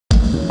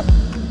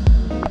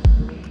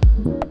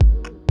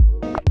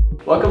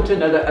Welcome to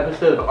another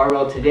episode of Our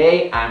World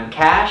Today. I'm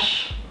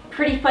Cash.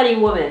 Pretty funny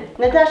woman.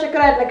 Natasha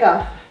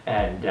Kradnikov.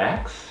 And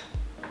Dax.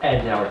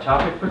 And our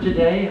topic for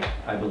today,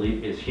 I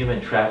believe, is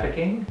human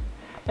trafficking.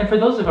 And for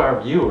those of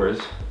our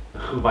viewers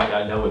who might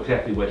not know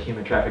exactly what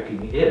human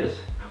trafficking is,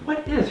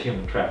 what is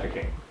human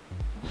trafficking?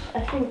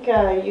 I think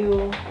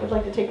you would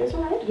like to take this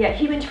one, right? Yeah,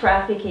 human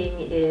trafficking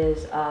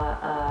is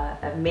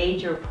a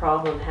major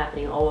problem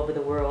happening all over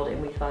the world, and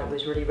we thought it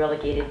was really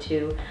relegated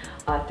to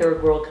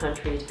third world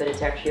countries, but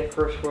it's actually a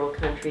first world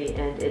country,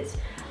 and it's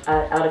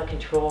out of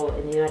control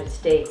in the United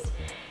States.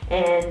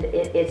 And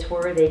it's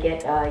where they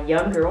get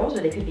young girls,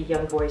 or they could be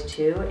young boys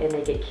too, and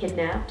they get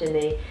kidnapped, and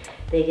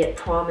they get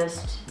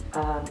promised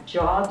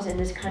jobs in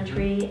this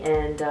country,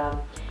 and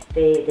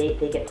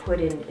they get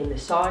put in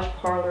massage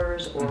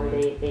parlors, or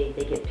they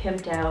get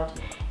pimped out,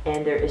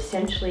 and they're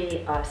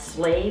essentially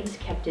slaves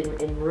kept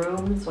in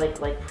rooms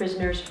like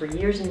prisoners for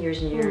years and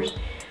years and years,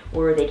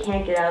 where they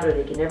can't get out or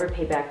they can never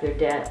pay back their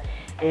debt.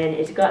 And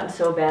it's gotten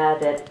so bad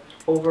that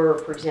over,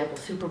 for example,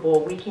 Super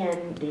Bowl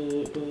weekend,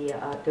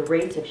 the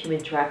rates of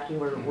human trafficking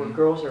where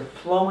girls are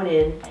flown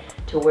in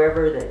to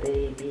wherever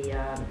the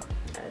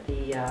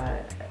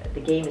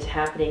game is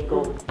happening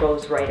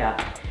goes right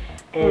up.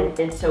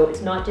 And so it's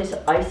not just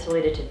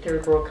isolated to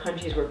third world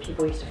countries where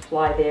people used to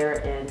fly there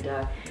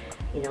and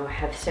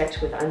have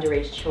sex with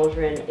underage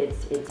children.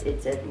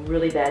 It's a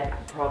really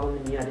bad problem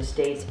in the United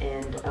States,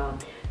 and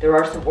there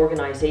are some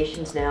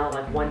organizations now,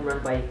 like one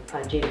run by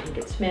Jada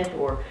Pinkett Smith,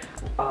 or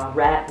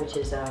RAT, which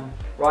is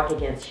Rock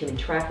Against Human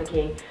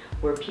Trafficking,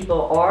 where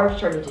people are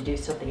starting to do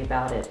something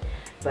about it.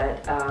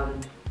 But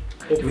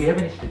do we have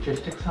any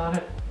statistics on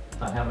it?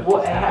 On how much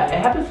Well, it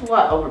happens a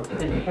lot over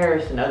in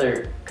Paris and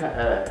other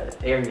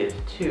areas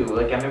too.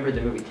 Like I remember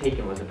the movie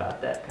Taken was about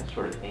that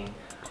sort of thing.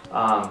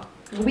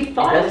 We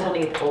thought it was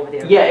only over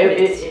there. Yeah,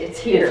 it's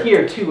here. It's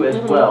here too as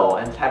well,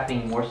 and it's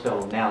happening more so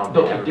now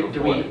than ever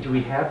before. Do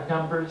we have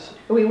numbers?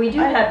 We do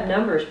have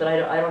numbers, but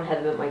I don't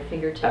have them at my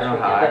fingertips. I don't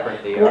know how right now.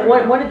 accurate they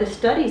are. One of the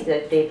studies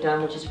that they've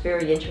done, which is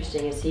very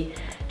interesting, is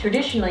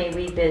traditionally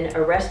we've been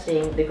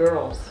arresting the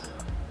girls,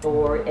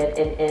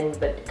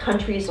 but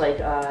countries like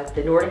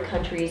the Nordic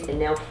countries, and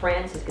now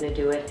France is going to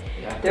do it.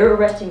 Yeah. They're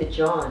arresting the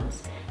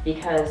Johns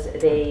because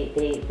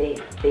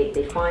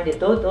they find it.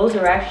 Those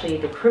are actually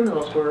the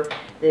criminals, where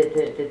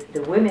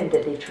the women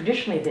that they've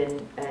traditionally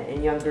been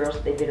and young girls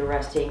that they've been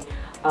arresting.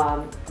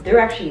 They're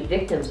actually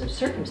victims of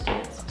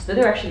circumstance. So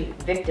they're actually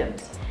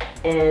victims,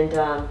 and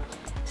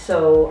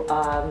so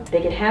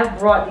they can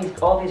have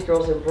all these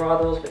girls in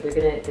brothels, but they're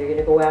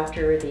gonna go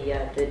after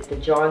the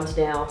Johns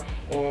now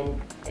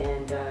and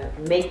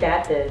make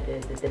that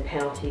the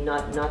penalty,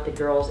 not the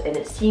girls. And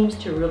it seems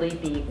to really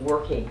be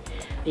working,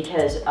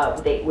 because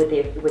what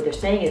they're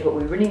saying is what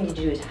we really need to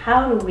do is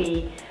how do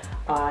we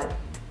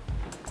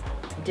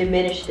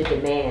diminish the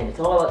demand. It's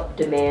all about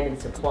demand and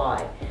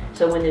supply.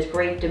 So when there's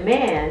great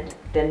demand,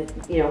 then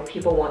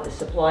people want the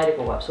supply to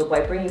go up. So by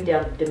bringing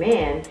down the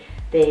demand,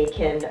 they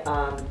can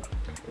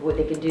what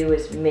they can do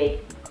is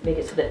make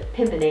it so that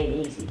pimping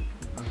ain't easy.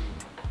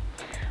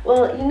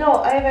 Well,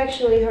 I've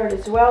actually heard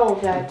as well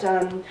that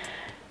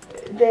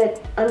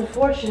that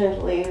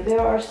unfortunately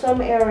there are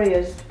some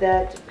areas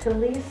that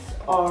police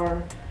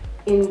are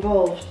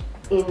involved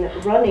in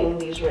running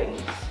these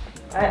rings.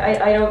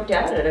 I don't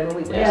doubt it. I mean,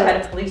 we just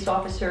had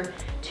a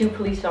two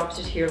police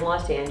officers here in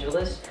Los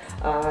Angeles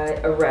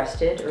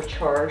arrested or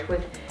charged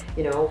with,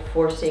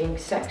 forcing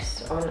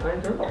sex on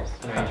girls.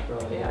 Underage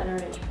girls. Yeah,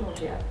 underage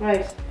girls. Yeah.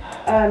 Right.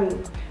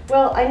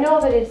 Well, I know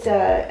that it's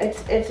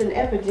an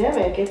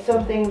epidemic. It's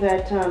something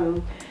that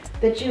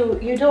that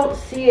you don't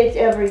see it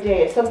every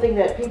day. It's something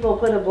that people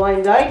put a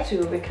blind eye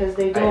to because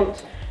they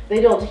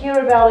don't hear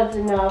about it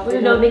enough. Well,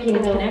 they're not making the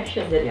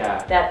connection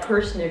that that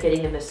person they're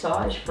getting a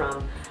massage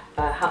from,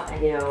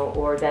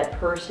 or that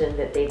person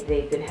that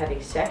they've been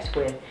having sex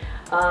with,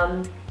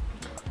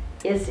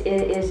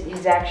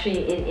 is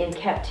actually in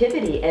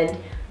captivity. And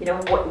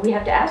what we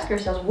have to ask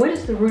ourselves: what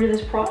is the root of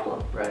this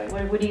problem? Right.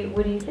 What do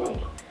you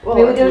think? Well,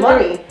 I mean, it's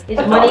money.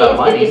 It's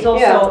money. It's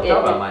also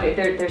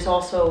there's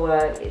also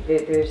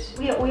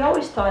we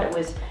always thought it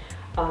was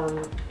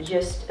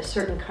just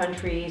certain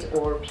countries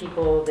or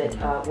people that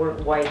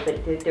weren't white,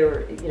 but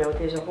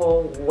there's a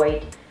whole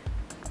white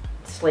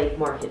slave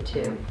market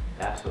too.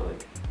 Absolutely.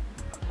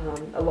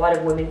 A lot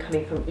of women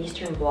coming from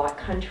Eastern Bloc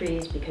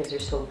countries because they're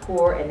so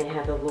poor, and they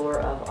have the lure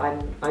of I'm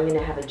going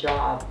to have a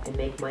job and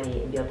make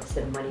money and be able to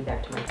send money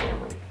back to my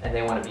family. And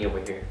they want to be over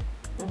here,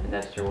 and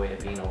that's their way of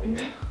being over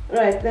here.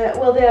 Right.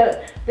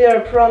 They are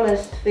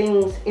promised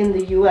things in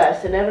the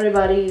U.S. and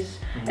everybody's.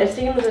 It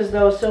seems as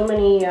though so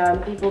many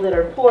people that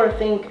are poor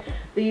think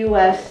the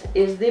U.S.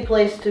 is the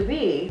place to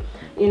be.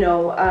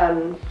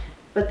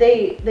 But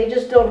they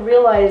just don't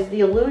realize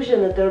the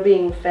illusion that they're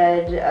being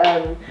fed.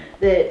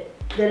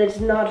 That it's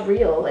not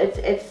real.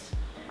 It's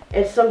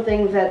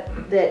something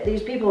that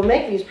these people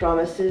make these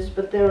promises,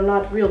 but they're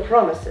not real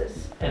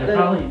promises. And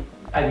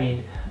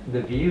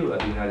the view of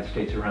the United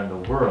States around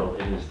the world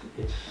is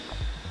it's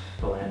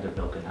the land of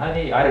milk and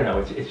honey. I don't know.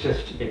 It's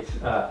just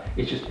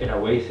an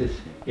oasis.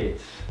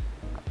 It's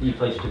the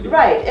place to be.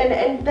 Right,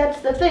 and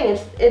that's the thing.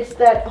 It's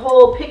that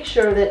whole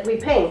picture that we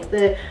paint: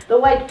 the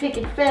white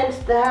picket fence,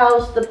 the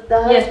house, the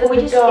husband, Yes, but we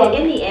the just, dog.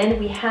 in the end,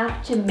 we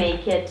have to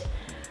make it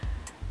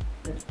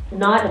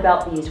not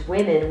about these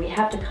women. We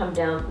have to come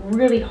down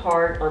really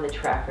hard on the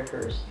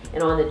traffickers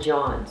and on the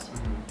Johns.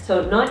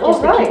 So not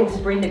just the people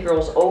who bring the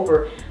girls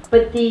over,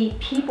 but the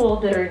people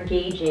that are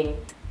engaging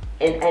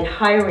and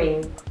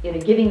hiring, you know,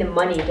 giving them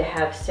money to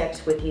have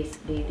sex with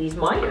these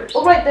minors.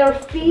 Well, right, they're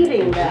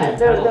feeding that.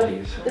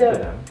 Penalties for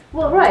them.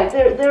 Well, right,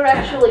 they're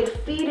actually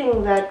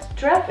feeding that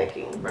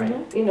trafficking.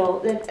 Right. You know,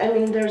 that, I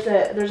mean, there's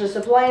a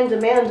supply and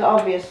demand,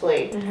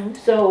 obviously. Mhm.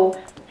 So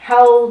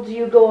how do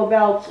you go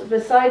about,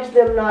 besides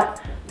them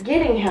not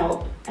getting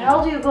help,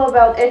 how do you go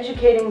about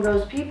educating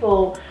those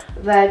people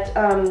that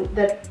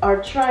that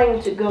are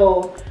trying to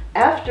go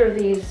after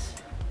these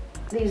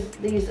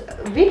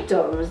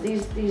victims,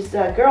 these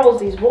girls,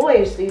 these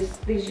boys,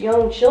 these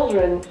young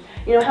children?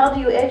 You know, how do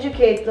you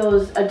educate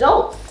those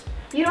adults?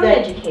 You don't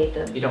educate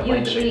them. You don't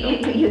blame the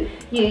victim.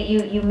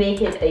 You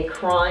make it a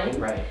crime.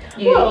 Right.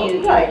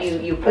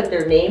 You put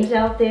their names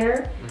out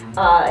there.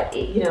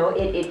 You know,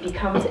 it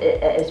becomes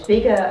as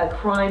big a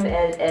crime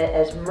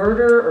as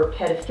murder or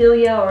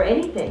pedophilia or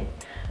anything.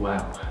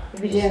 Wow.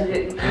 We just, Yeah. we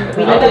I need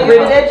know to you've bring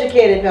been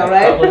educated now,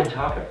 right? Troubling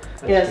topic,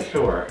 that's Yes. for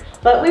sure.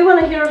 But we want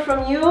to hear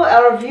from you,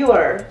 our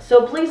viewer.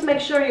 So please make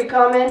sure you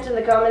comment in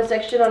the comment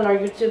section on our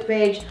YouTube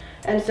page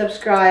and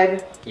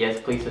subscribe. Yes,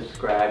 please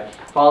subscribe.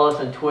 Follow us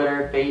on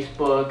Twitter,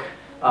 Facebook.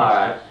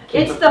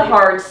 Keep It's up the to date.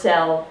 hard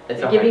sell.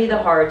 It's a Give hard me the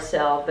sell. hard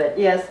sell, but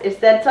Yes, it's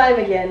that time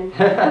again.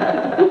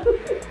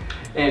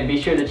 And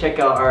be sure to check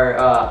out our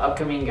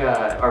upcoming,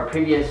 our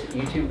previous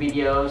YouTube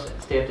videos.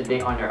 Stay up to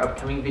date on our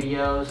upcoming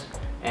videos.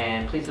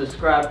 And please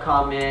subscribe,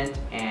 comment,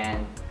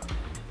 and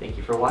thank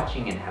you for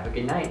watching and have a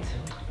good night.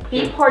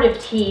 be part of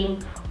Team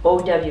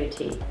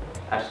OWT.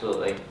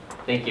 Absolutely.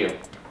 Thank you.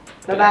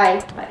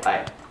 Bye-bye.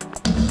 Bye.